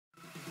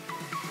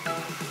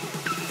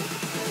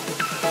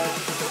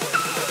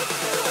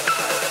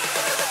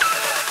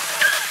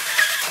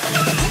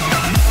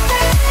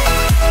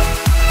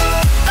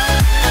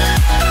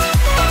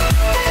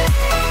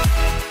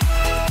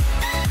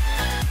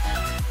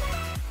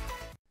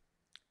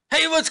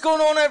Hey, what's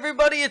going on,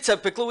 everybody? It's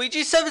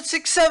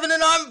EpicLuigi767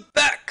 and I'm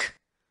back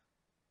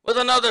with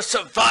another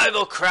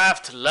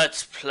Survivalcraft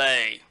Let's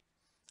Play.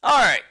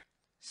 Alright,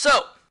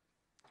 so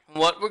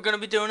what we're going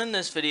to be doing in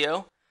this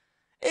video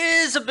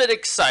is a bit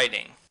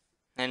exciting,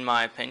 in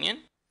my opinion.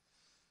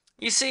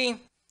 You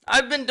see,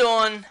 I've been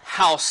doing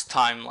house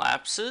time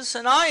lapses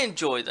and I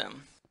enjoy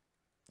them.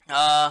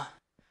 And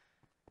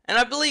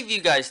I believe you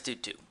guys do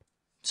too.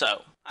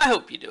 So, I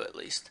hope you do at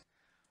least.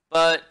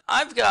 But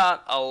I've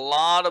got a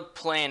lot of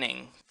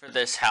planning for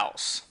this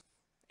house.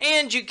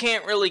 And you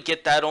can't really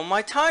get that on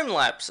my time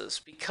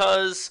lapses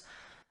because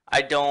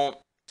I don't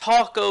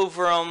talk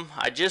over them.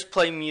 I just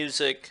play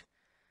music.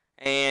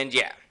 And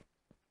yeah.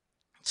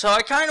 So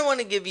I kind of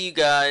want to give you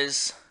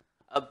guys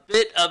a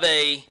bit of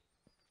a,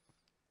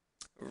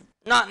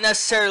 not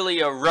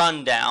necessarily a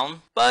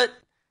rundown, but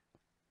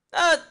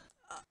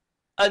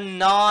a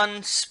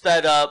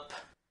non-sped up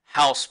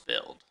house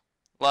build.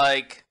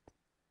 Like,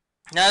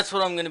 that's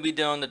what I'm going to be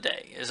doing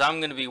today, is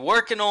I'm going to be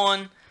working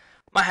on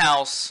my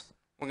house,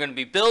 we're going to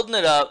be building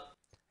it up,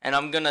 and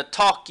I'm going to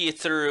talk you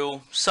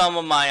through some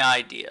of my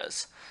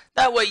ideas.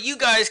 That way you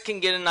guys can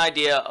get an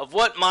idea of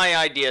what my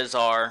ideas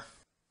are,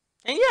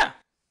 and yeah,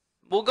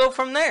 we'll go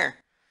from there.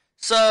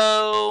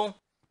 So,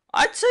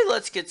 I'd say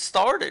let's get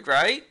started,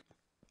 right?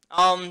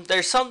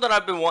 There's something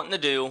I've been wanting to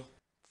do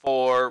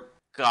for,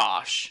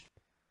 gosh,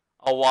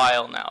 a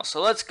while now,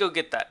 so let's go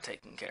get that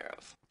taken care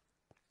of.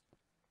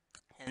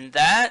 And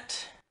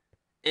that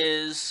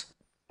is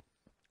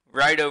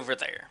right over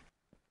there.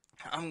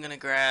 I'm going to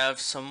grab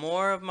some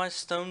more of my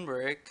stone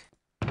brick.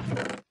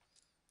 Grab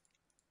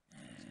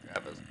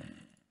a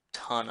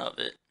ton of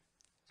it.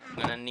 I'm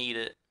going to need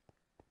it.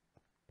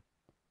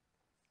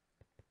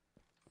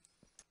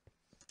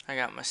 I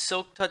got my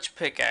Silk Touch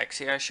pickaxe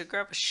here. I should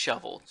grab a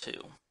shovel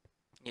too.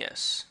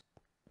 Yes.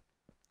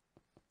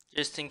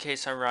 Just in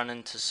case I run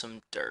into some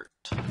dirt.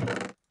 Put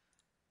that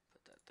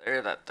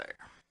there, that there.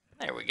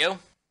 There we go.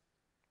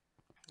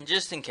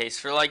 Just in case,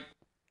 for like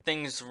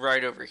things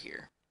right over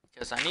here,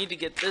 because I need to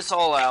get this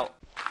all out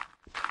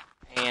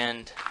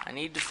and I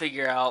need to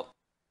figure out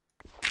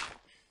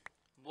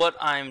what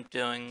I'm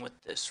doing with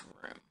this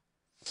room.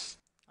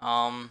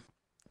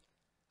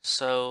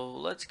 So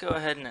let's go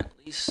ahead and at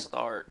least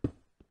start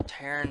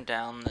tearing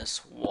down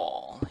this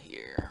wall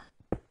here,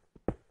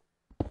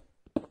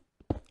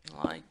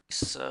 like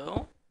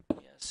so.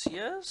 Yes,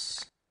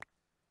 yes,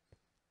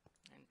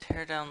 and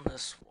tear down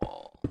this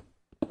wall.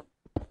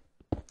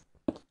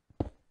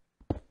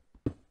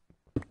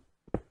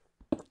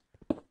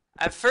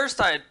 At first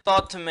I had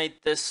thought to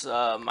make this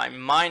my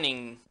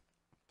mining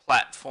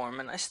platform,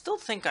 and I still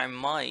think I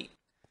might.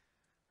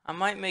 I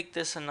might make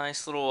this a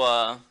nice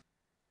little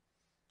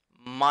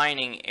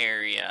mining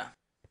area.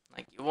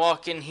 Like you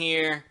walk in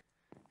here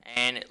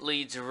and it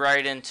leads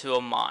right into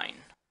a mine.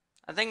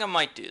 I think I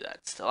might do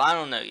that still. I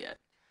don't know yet.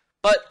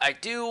 But I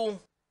do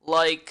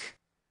like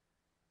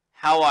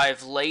how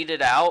I've laid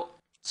it out.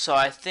 So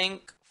I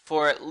think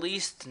for at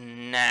least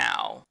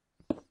now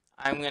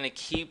I'm going to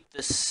keep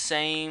the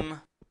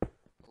same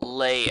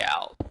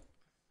layout,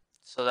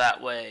 so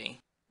that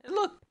way it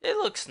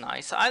looks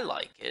nice. I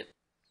like it.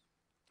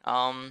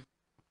 Put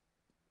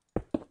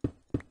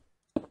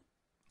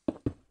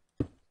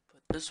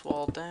this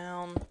wall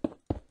down.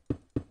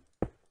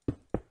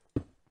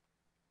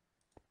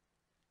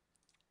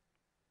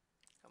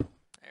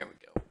 There we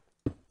go.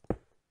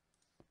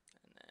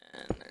 And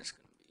then there's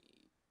gonna be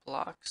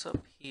blocks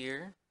up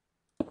here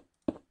like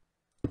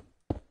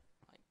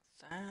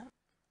that.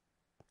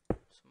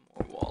 Some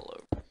more wall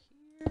over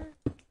here.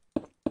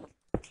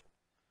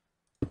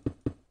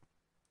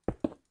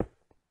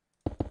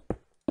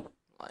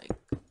 Like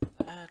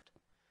that,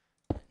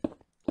 and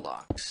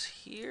blocks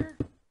here,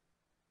 and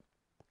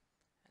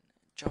then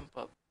jump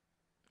up,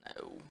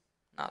 no,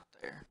 not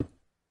there,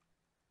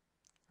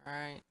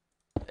 right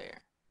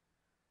there,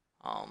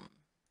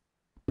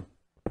 get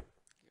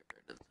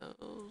rid of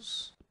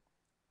those,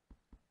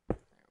 there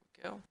we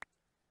go, and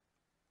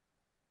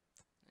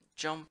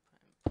jump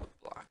and put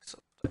blocks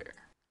up there,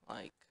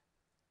 like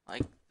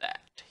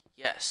that,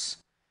 yes.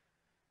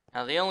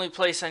 Now the only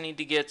place I need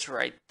to get's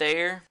right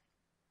there.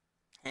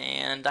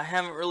 And I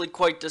haven't really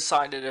quite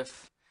decided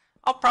if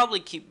I'll probably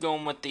keep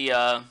going with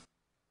the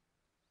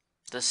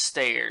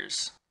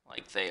stairs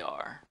like they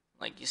are.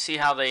 Like you see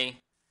how they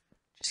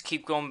just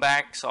keep going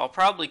back, so I'll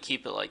probably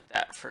keep it like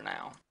that for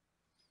now.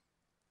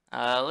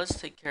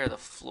 Let's take care of the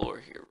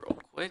floor here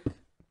real quick.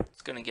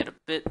 It's gonna get a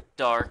bit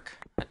dark.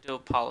 I do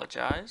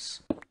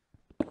apologize.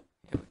 Here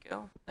we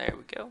go. There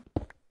we go.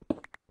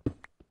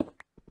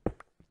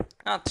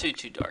 Not too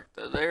dark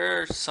though.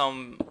 There are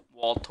some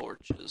wall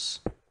torches.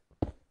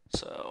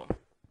 So,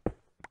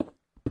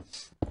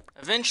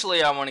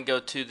 eventually I want to go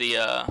to the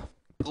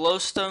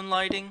glowstone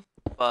lighting,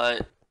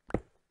 but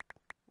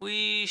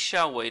we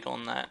shall wait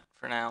on that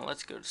for now.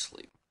 Let's go to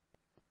sleep.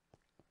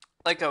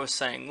 Like I was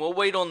saying, we'll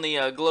wait on the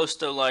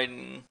glowstone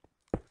lighting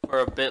for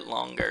a bit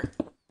longer.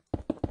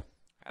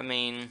 I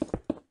mean,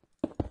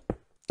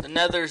 the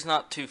nether's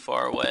not too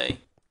far away,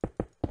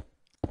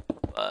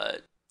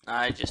 but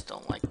I just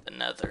don't like the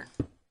nether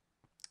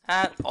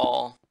at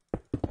all.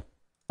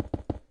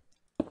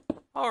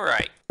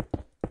 Alright,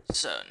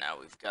 so now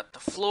we've got the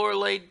floor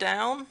laid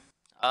down.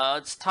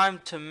 It's time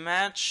to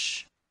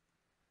match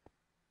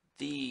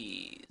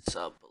these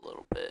up a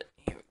little bit.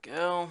 Here we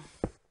go.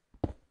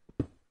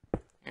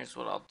 Here's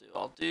what I'll do.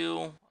 I'll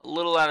do a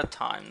little at a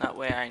time. That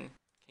way I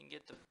can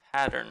get the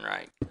pattern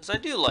right. Because I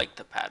do like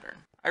the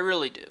pattern. I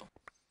really do.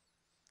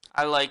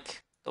 I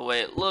like the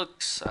way it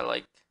looks. I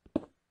like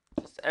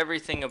just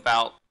everything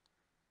about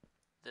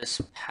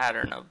this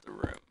pattern of the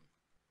room.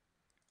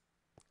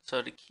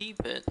 So to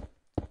keep it,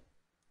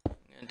 I'm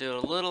going to do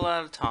it a little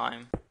at a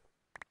time.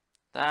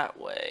 That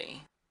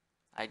way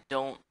I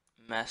don't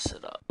mess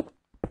it up.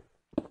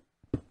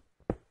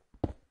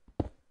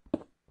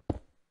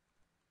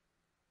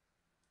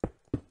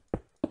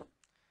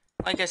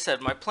 Like I said,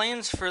 my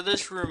plans for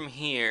this room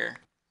here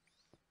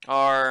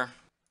are,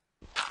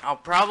 I'll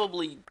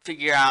probably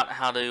figure out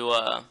how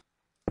to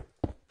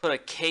put a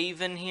cave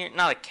in here.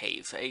 Not a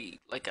cave,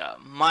 like a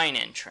mine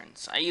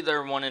entrance. I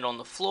either want it on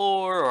the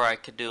floor, or I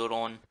could do it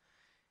on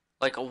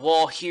like a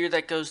wall here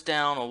that goes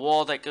down, a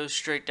wall that goes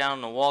straight down,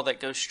 and a wall that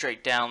goes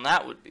straight down.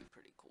 That would be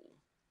pretty cool.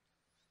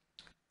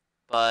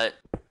 But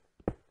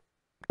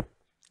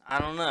I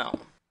don't know.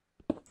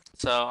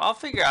 So I'll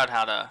figure out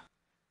how to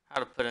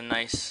put a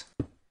nice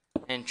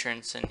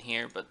entrance in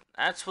here, but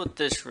that's what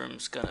this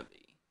room's gonna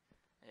be,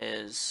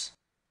 is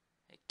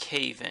a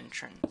cave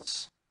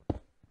entrance.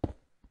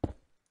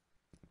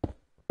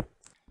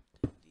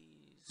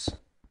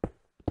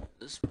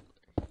 This pillar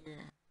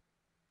here.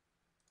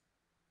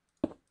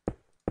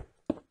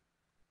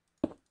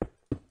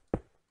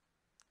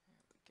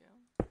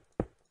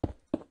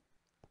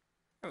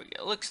 There we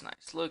go. Looks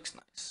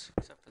nice,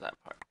 except for that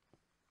part.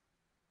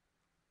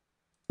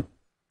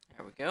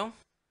 There we go.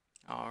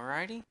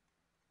 Alrighty.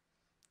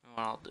 And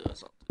what I'll do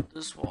is I'll do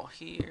this wall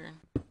here.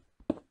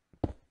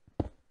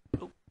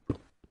 Boop,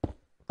 boop,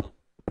 boop,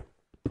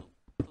 boop,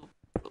 boop,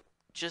 boop.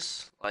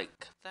 Just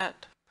like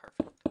that.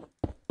 Perfect.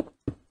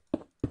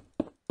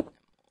 And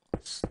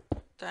we'll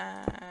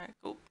stack.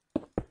 Oh.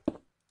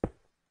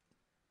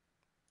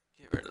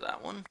 Get rid of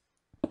that one.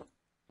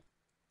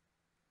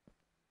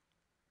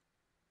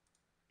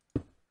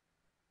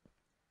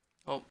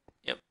 Oh,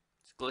 yep.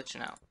 It's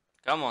glitching out.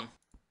 Come on.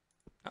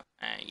 Oh,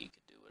 you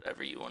can do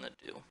whatever you want to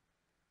do.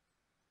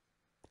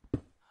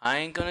 I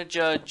ain't gonna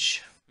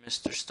judge,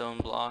 Mr.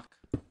 Stoneblock.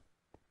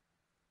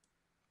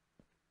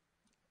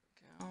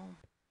 Go.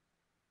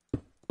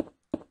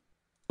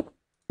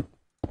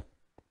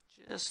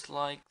 Just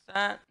like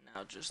that.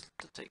 Now just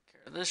to take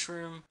care of this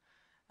room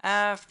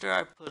after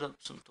I put up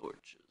some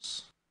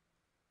torches.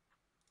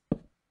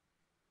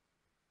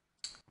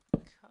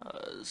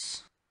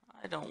 Because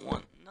I don't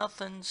want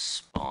nothing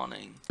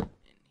spawning in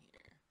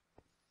here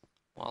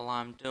while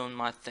I'm doing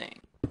my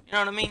thing. You know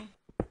what I mean?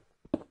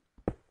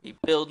 You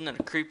building and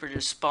a creeper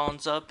just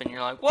spawns up and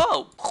you're like,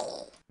 whoa!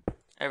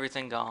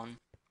 Everything gone.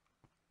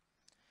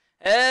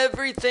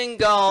 Everything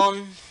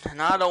gone. And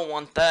I don't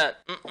want that.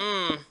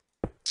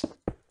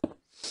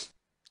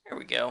 There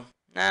we go.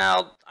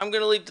 Now, I'm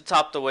going to leave the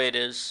top the way it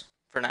is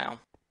for now.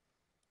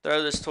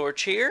 Throw this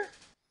torch here.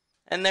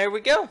 And there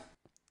we go.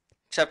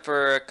 Except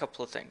for a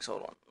couple of things.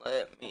 Hold on.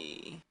 Let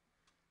me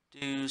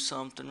do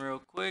something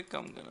real quick.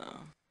 I'm going to...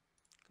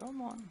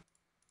 Come on.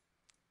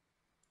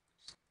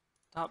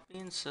 Stop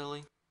being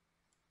silly.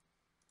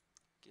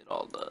 Get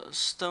all the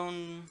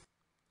stone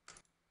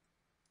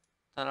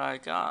that I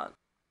got,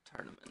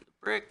 turn them into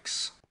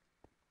bricks,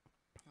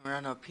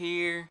 run up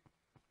here,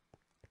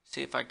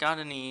 see if I got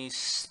any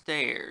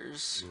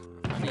stairs.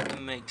 I need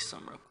to make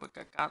some real quick.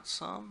 I got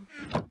some,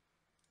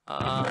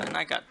 and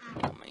I got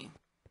on me.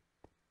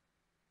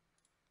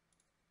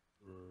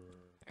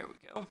 There we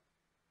go.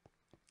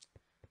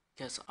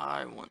 Guess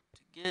I want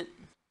to get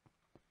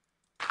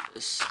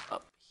this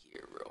up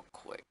here real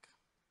quick.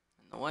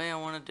 The way I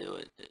want to do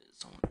it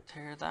is I want to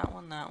tear that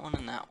one,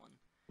 and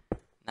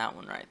that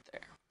one right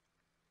there.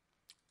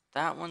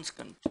 That one's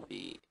going to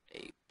be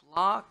a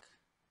block,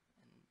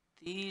 and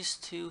these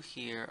two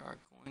here are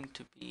going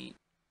to be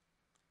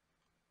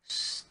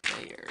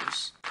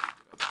stairs.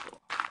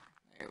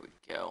 There we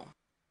go.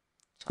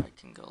 So I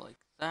can go like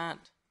that,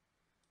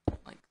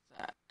 like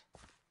that.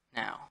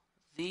 Now,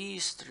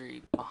 these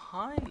three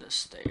behind the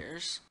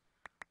stairs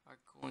are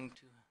going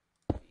to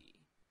be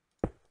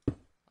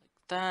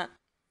like that.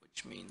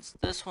 Which means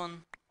this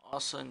one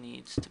also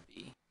needs to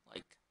be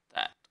like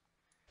that.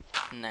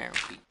 And there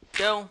we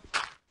go.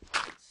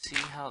 Let's see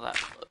how that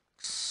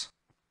looks.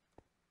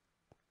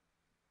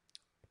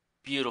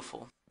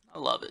 Beautiful. I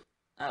love it.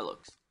 That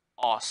looks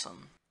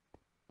awesome.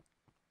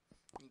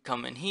 You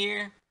come in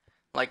here.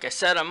 Like I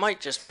said, I might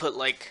just put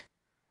like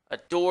a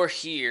door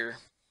here,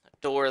 a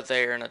door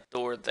there, and a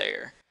door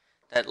there.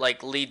 That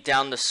like lead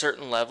down to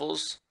certain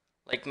levels.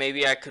 Like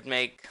maybe I could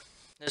make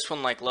this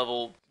one like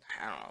level,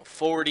 I don't know,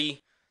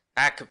 40.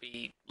 That could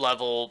be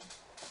level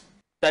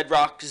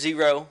bedrock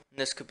 0. And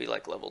this could be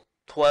like level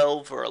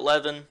 12 or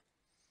 11.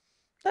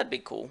 That'd be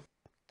cool.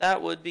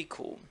 That would be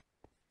cool.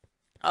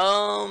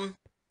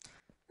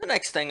 The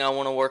next thing I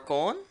want to work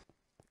on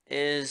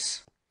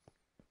is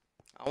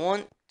I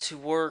want to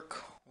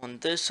work on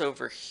this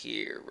over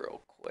here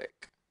real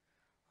quick.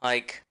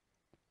 Like,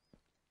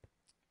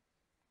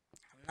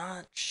 I'm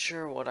not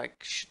sure what I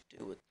should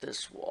do with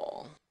this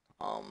wall.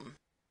 I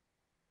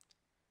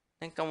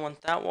think I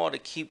want that wall to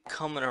keep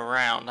coming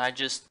around. I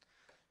just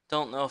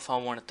don't know if I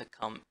want it to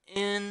come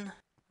in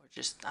or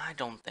just, I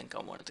don't think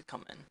I want it to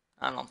come in.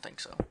 I don't think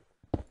so.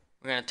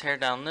 We're going to tear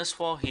down this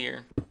wall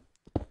here.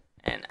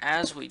 And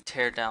as we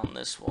tear down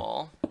this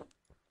wall,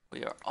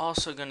 we are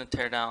also going to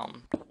tear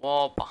down the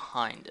wall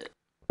behind it.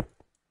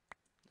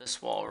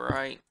 This wall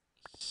right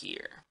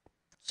here.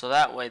 So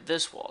that way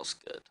this wall's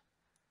good.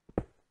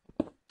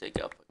 Dig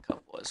up a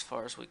couple as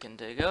far as we can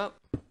dig up.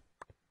 Like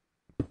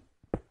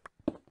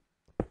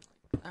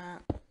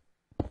that.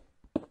 There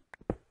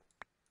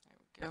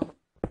we go.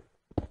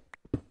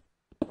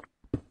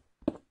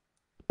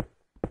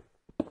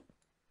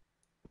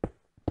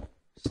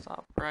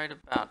 Stop right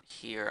about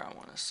here, I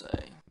want to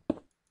say.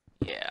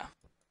 Yeah.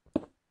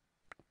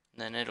 And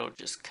then it'll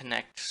just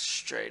connect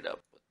straight up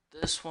with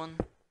this one,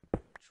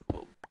 which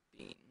will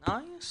be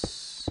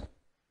nice.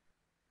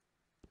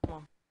 Come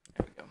on.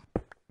 There we go.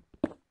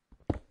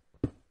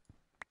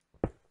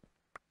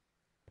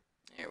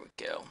 There we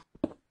go.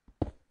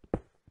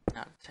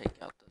 Now to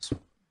take out this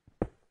one.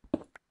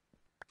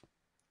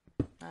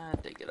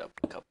 Dig it up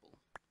a couple.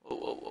 Whoa,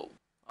 whoa, whoa.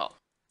 Oh,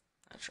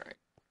 that's right.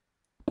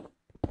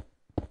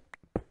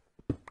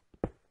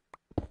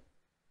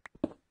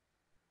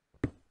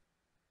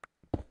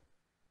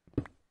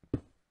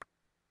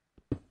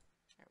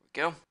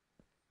 Go.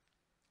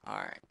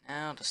 Alright,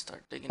 now to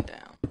start digging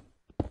down.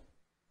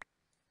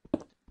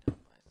 Dig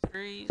by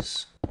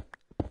threes.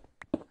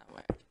 That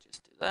way I can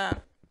just do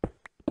that.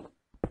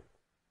 Do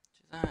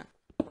that.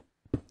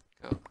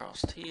 Go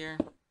across here.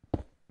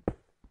 And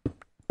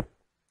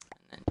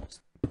then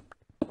just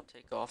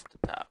take off the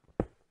top.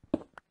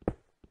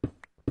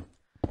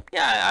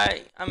 Yeah,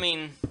 I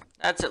mean,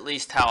 that's at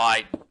least how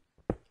I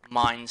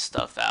mine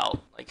stuff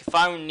out. Like, if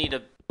I need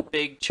a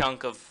big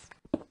chunk of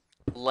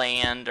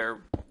land or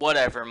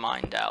whatever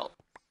mined out,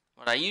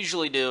 what I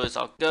usually do is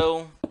I'll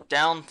go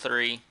down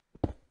 3,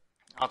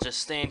 I'll just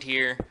stand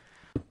here,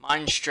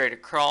 mine straight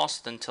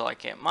across until I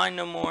can't mine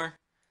no more,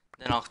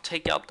 then I'll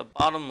take out the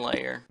bottom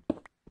layer,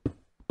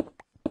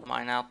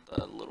 mine out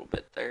the little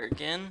bit there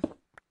again,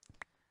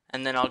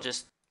 and then I'll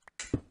just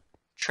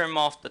trim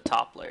off the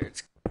top layer.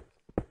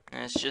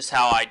 And it's just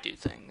how I do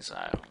things,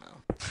 I don't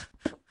know.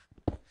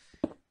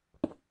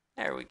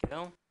 There we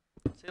go.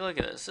 See, look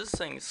at this, this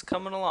thing's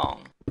coming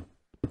along.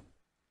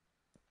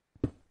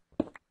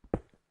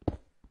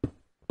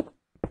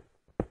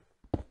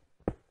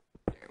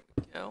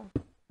 Go.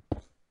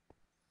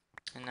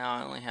 And now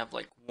I only have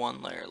like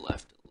one layer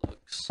left, it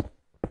looks. So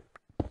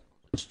we'll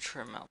just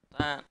trim out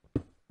that.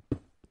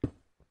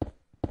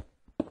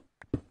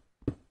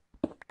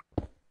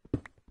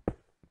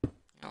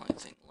 The only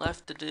thing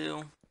left to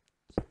do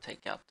is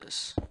take out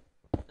this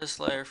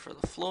layer for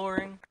the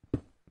flooring.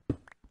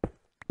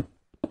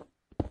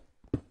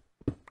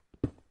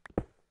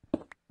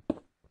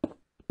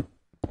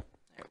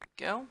 There we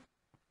go.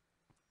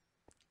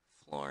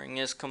 Flooring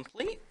is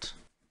complete.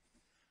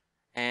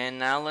 And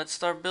now let's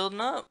start building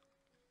up.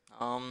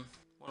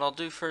 What I'll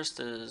do first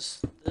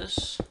is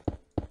this.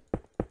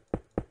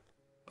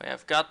 Wait,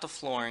 I've got the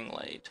flooring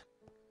laid.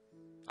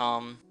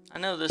 I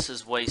know this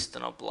is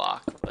wasting a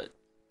block, but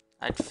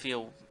I'd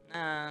feel,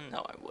 no,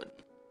 I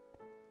wouldn't.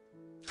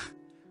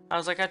 I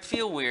was like, I'd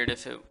feel weird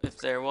if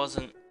there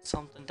wasn't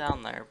something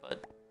down there,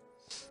 but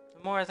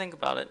the more I think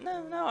about it,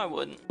 no, I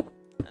wouldn't.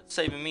 That's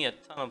saving me a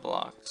ton of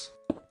blocks.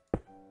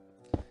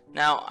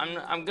 Now,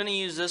 I'm going to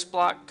use this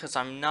block because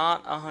I'm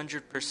not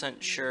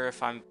 100% sure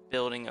if I'm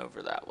building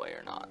over that way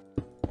or not.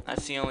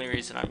 That's the only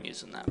reason I'm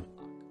using that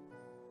block.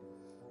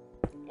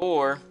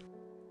 Or,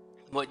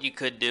 what you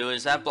could do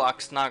is that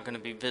block's not going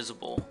to be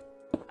visible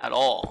at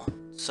all.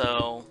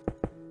 So,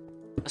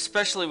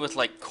 especially with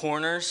like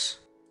corners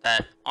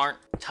that aren't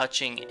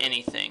touching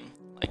anything,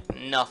 like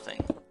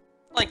nothing,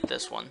 like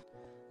this one.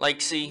 Like,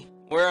 see,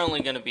 we're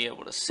only going to be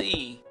able to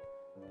see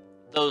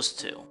those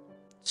two.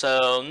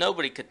 So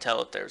nobody could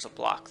tell if there's a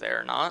block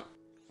there or not.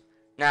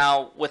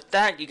 Now, with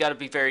that, you got to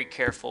be very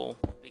careful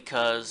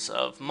because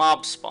of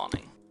mob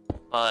spawning.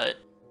 But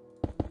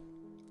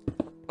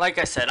like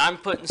I said, I'm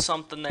putting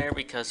something there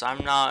because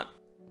I'm not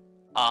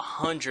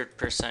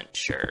 100%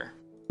 sure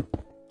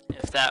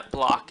if that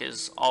block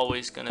is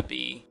always going to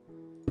be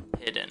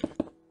hidden.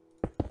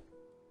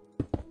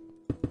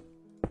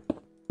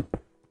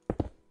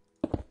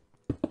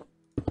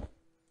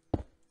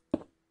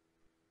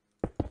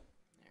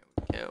 There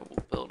we go.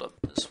 We'll build up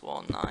this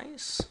wall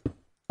nice.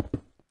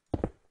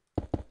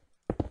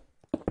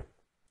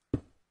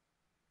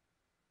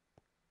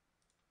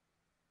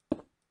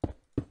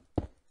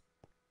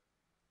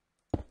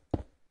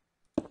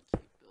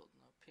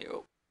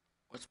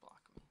 What's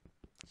blocking me?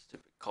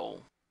 Stupid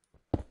coal.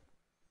 There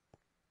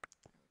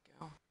we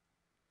go.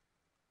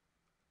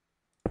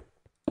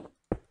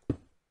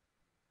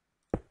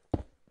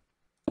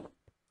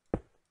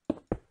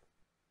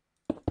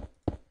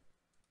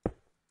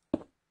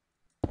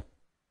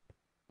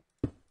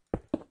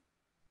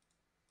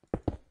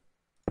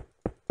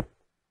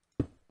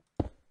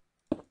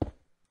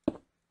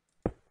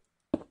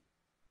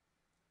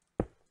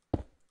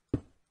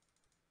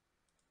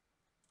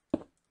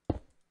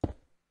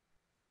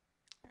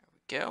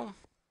 go.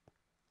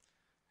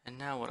 And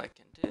now what I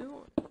can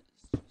do is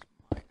just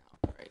mine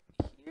out right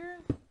here.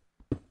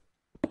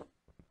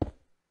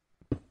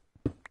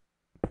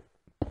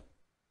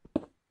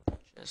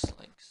 Just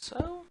like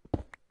so.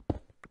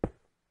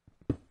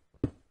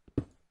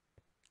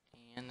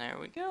 And there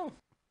we go.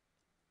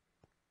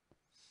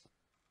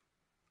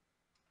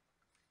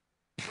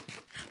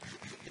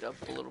 Get up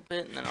a little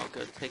bit and then I'll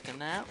go take a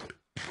nap.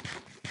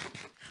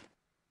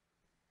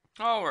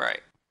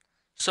 Alright.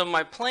 So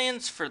my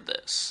plans for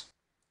this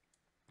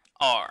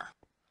are,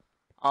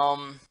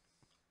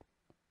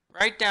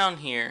 right down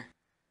here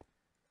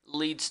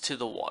leads to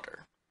the water.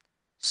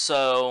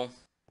 So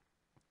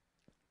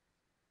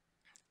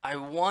I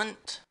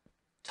want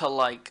to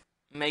like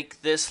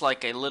make this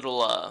like a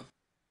little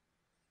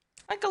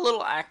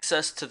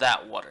access to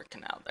that water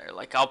canal there.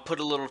 Like I'll put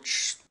a little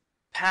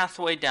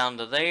pathway down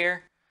to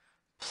there.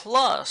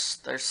 Plus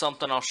there's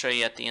something I'll show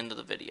you at the end of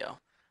the video.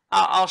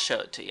 I'll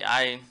show it to you.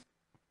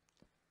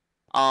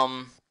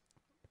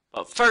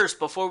 But first,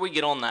 before we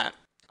get on that,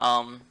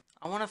 I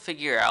want to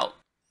figure out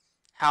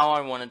how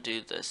I want to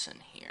do this in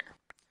here.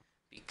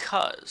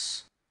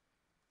 Because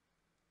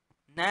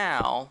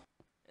now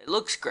it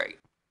looks great.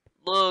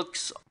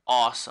 Looks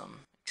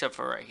awesome. Except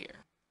for right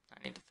here.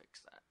 I need to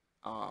fix that.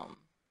 Alright,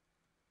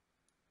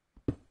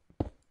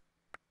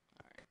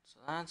 so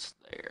that's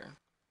there.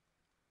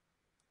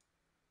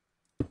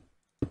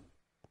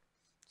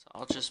 So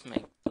I'll just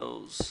make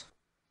those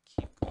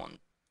keep going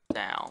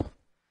down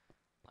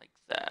like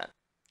that.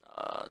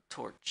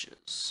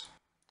 Torches.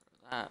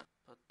 Throw that,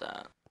 put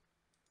that.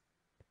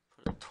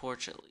 Put a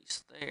torch at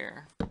least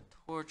there.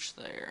 Torch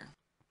there.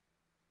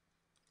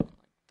 One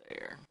like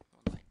there.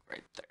 One like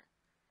right there.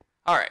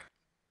 Alright.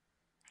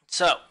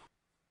 So,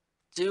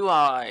 do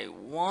I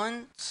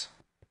want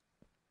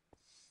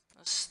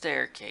a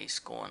staircase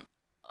going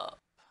up?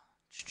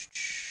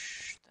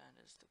 That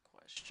is the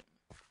question.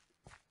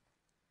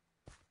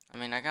 I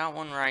mean, I got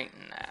one right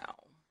now.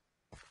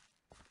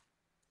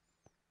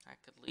 I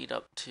could lead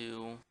up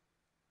to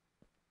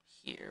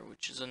here,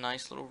 which is a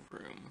nice little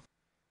room.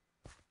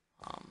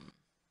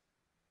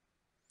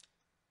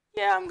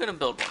 Yeah, I'm gonna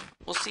build one.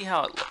 We'll see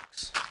how it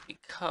looks,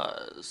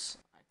 because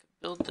I could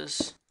build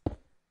this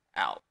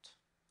out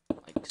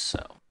like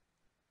so.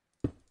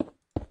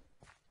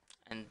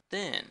 And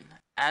then,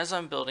 as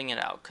I'm building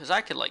it out, because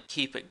I could like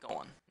keep it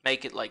going,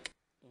 make it like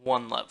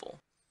one level.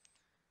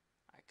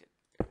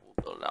 We'll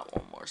build it out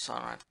one more so I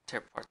don't have to tear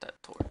apart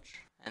that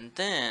torch. And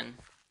then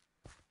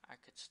I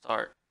could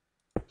start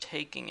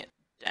taking it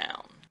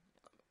down.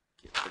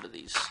 Get rid of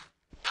these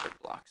brick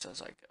blocks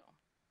as I go.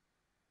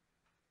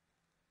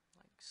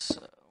 Like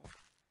so.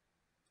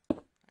 There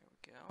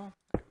we go.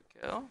 There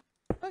we go.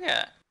 Look at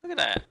that. Look at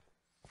that.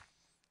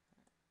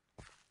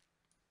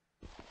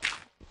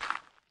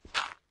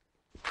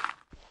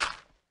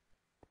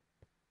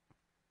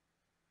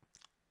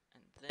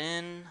 And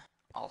then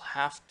I'll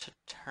have to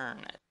turn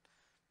it.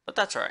 But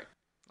that's alright.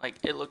 Like,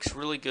 it looks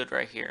really good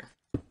right here.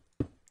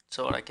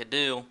 So what I could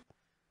do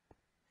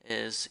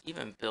is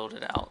even build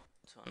it out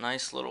to a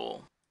nice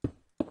little, like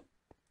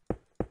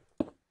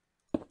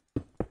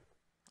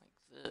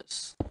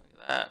this,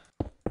 like that.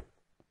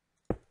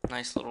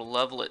 Nice little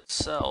level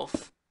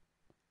itself.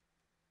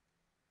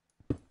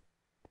 You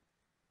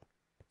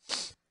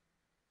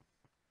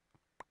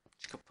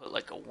could put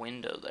like a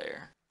window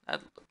there.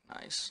 That'd look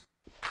nice.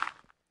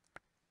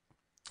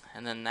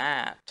 And then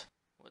that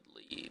would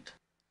lead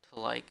to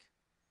like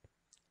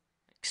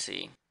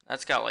see,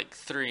 that's got like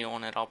 3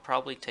 on it. I'll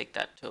probably take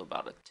that to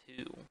about a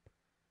 2.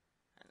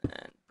 And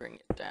then bring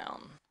it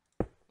down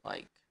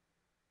like,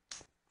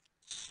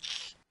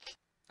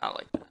 not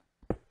like that.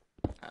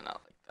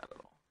 Not like that at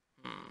all.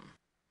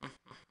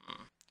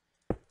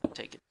 I'll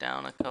take it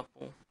down a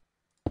couple,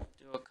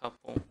 do a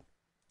couple, and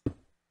then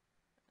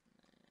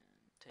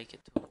take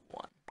it to a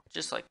 1.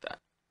 Just like that.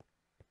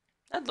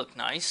 That'd look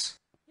nice.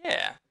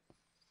 Yeah.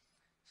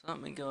 So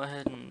let me go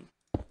ahead and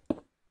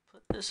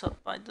put this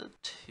up by the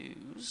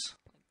 2s,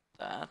 like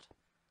that.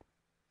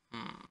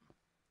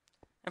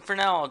 And for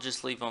now, I'll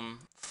just leave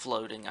them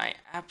floating. I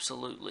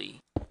absolutely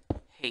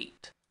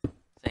hate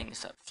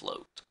things that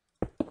float.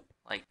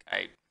 Like,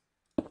 I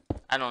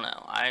don't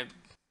know. I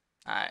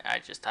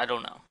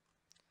don't know.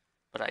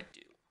 But I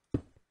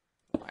do.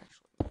 We'll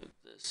actually move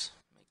this,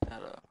 make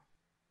that a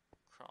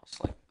cross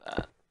like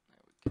that.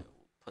 There we go.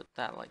 We'll put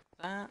that like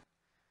that.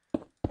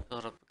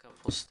 Build up a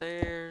couple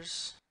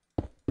stairs.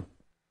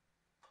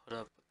 Put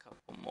up a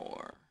couple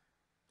more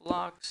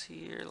blocks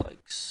here,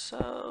 like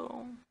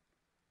so.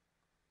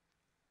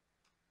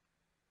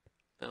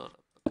 Build up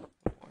a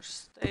couple more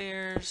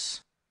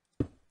stairs.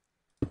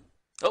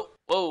 Oh,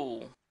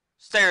 whoa.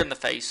 Stare in the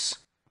face.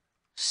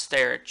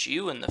 Stare at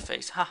you in the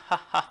face. Ha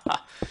ha ha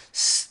ha.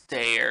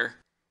 Stare.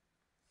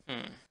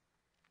 And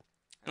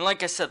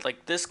like I said,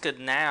 like this could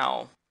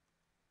now.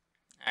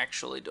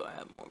 Actually, do I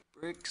have more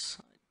bricks?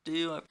 I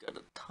do. I've got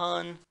a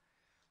ton.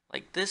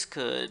 Like this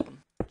could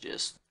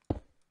just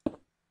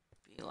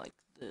be like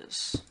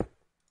this.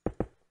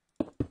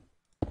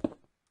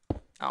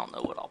 I don't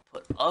know what I'll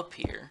put up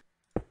here,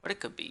 but it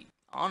could be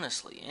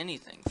honestly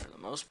anything for the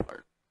most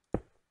part.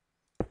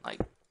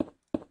 Like,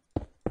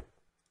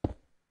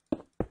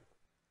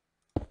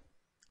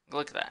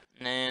 look at that.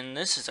 And then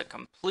this is a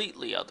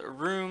completely other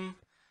room.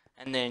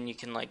 And then you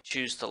can like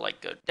choose to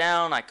like go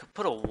down. I could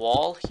put a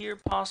wall here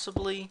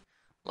possibly.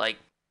 Like,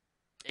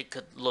 it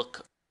could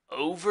look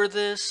over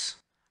this.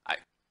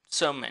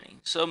 So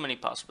many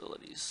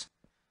possibilities.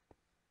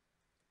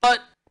 But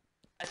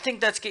I think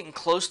that's getting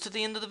close to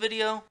the end of the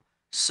video.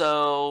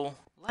 So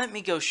let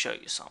me go show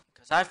you something,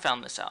 because I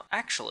found this out.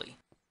 Actually,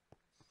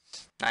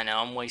 I know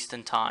I'm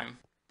wasting time,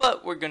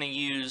 but we're going to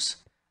use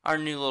our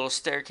new little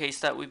staircase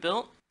that we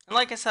built. And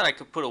like I said, I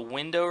could put a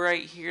window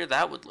right here.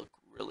 That would look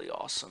really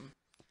awesome.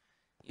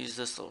 Use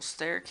this little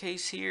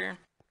staircase here.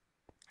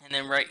 And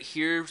then right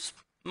here's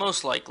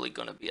most likely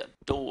going to be a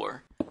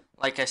door.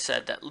 Like I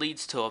said, that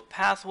leads to a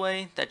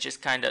pathway that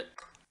just kind of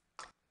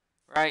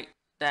right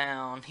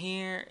down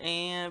here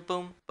and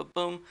boom, boom,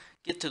 boom,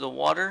 get to the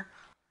water.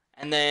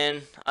 And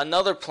then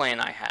another plan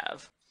I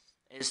have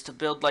is to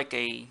build like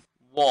a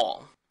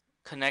wall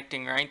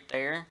connecting right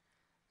there.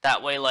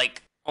 That way,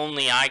 like,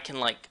 only I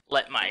can like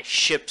let my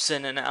ships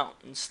in and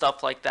out and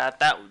stuff like that.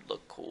 That would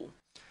look cool.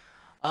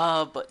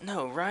 But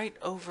no, right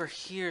over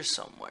here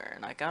somewhere,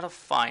 and I gotta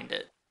find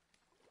it.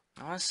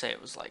 I want to say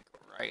it was like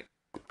right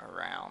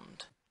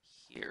around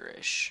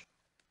here-ish.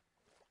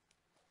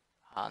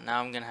 Now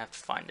I'm gonna have to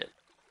find it.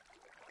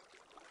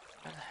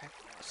 Where the heck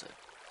was it?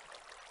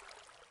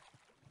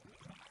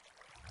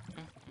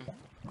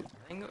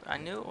 I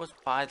knew it was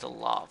by the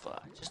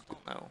lava. I just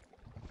don't know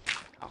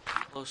how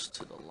close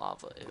to the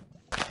lava it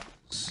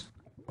was.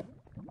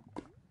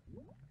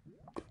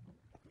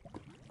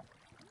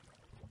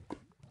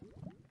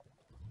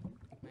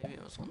 Maybe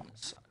it was on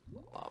this side of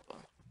the lava.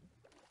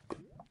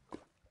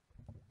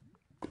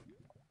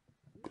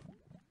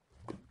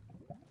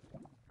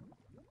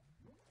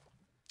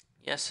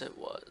 Yes, it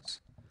was.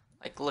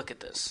 Like, look at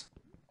this.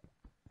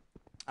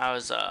 I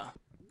was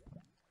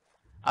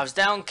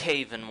down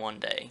caving one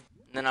day,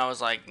 and then I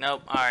was like,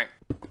 nope, alright,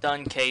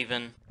 done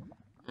caving.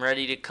 I'm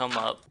ready to come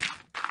up.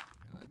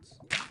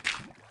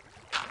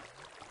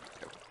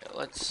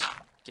 Let's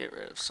get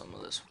rid of some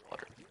of this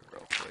water here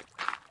real quick.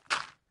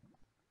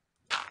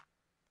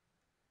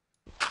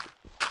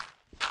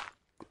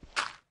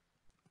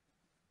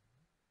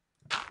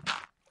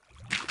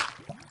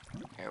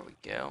 There we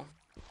go.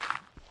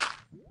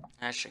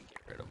 I should get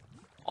rid of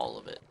all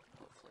of it,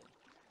 hopefully.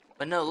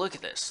 But no, look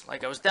at this.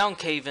 Like, I was down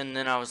caving,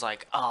 then I was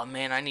like, oh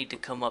man, I need to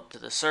come up to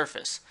the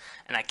surface.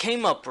 And I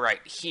came up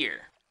right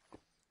here.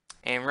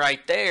 And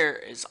right there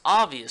is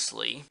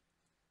obviously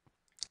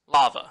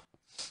lava.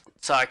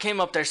 So I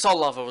came up there, saw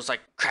lava, was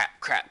like,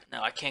 crap,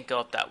 no, I can't go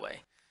up that way.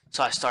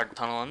 So I started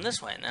tunneling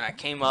this way, and then I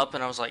came up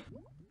and I was like,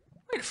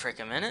 wait a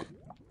freaking minute.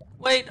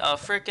 Wait a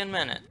freaking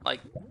minute.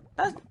 Like,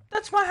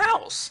 that's my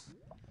house.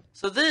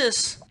 So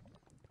this,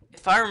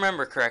 if I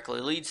remember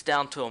correctly, leads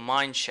down to a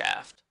mine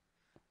shaft.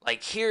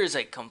 Like, here is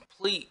a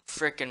complete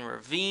freaking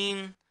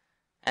ravine.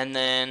 And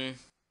then,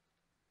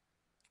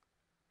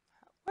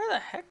 where the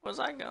heck was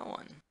I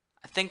going?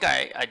 I think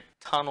I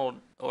tunneled,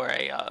 or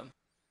I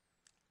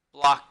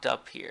blocked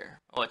up here.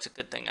 Oh, it's a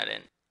good thing I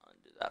didn't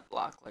undo that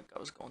block like I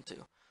was going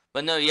to.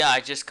 But no, yeah,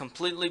 I just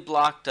completely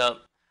blocked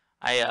up.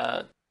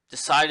 I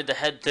decided to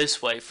head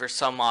this way for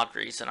some odd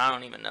reason. I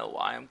don't even know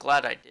why. I'm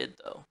glad I did,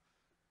 though.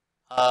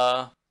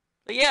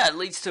 But yeah, it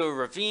leads to a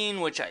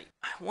ravine, which I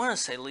want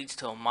to say leads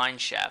to a mine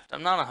shaft.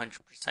 I'm not 100%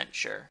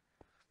 sure.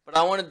 But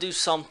I want to do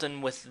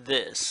something with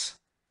this,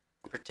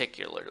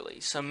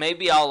 particularly. So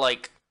maybe I'll,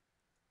 like,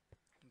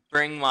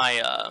 bring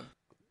my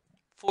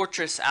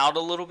fortress out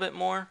a little bit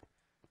more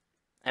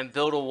and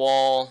build a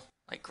wall,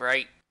 like,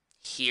 right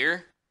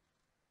here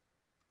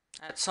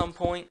at some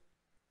point.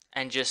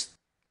 And just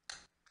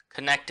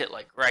connect it,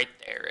 like, right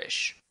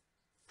there-ish.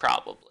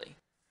 Probably.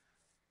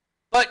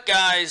 But,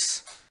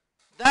 guys,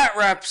 that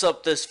wraps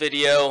up this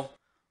video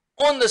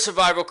on the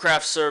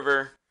Survivalcraft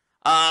server.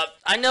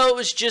 I know it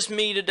was just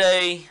me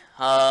today,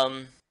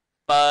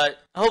 but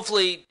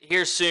hopefully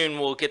here soon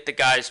we'll get the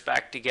guys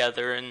back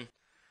together, and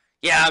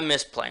yeah, I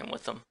miss playing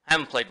with them. I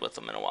haven't played with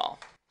them in a while.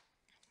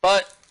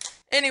 But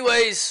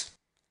anyways,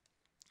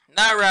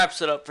 that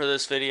wraps it up for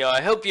this video.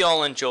 I hope you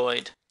all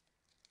enjoyed.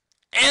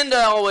 And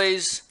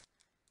always,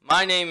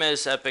 my name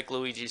is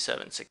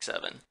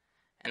EpicLuigi767,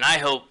 and I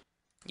hope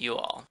you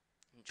all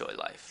enjoy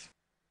life.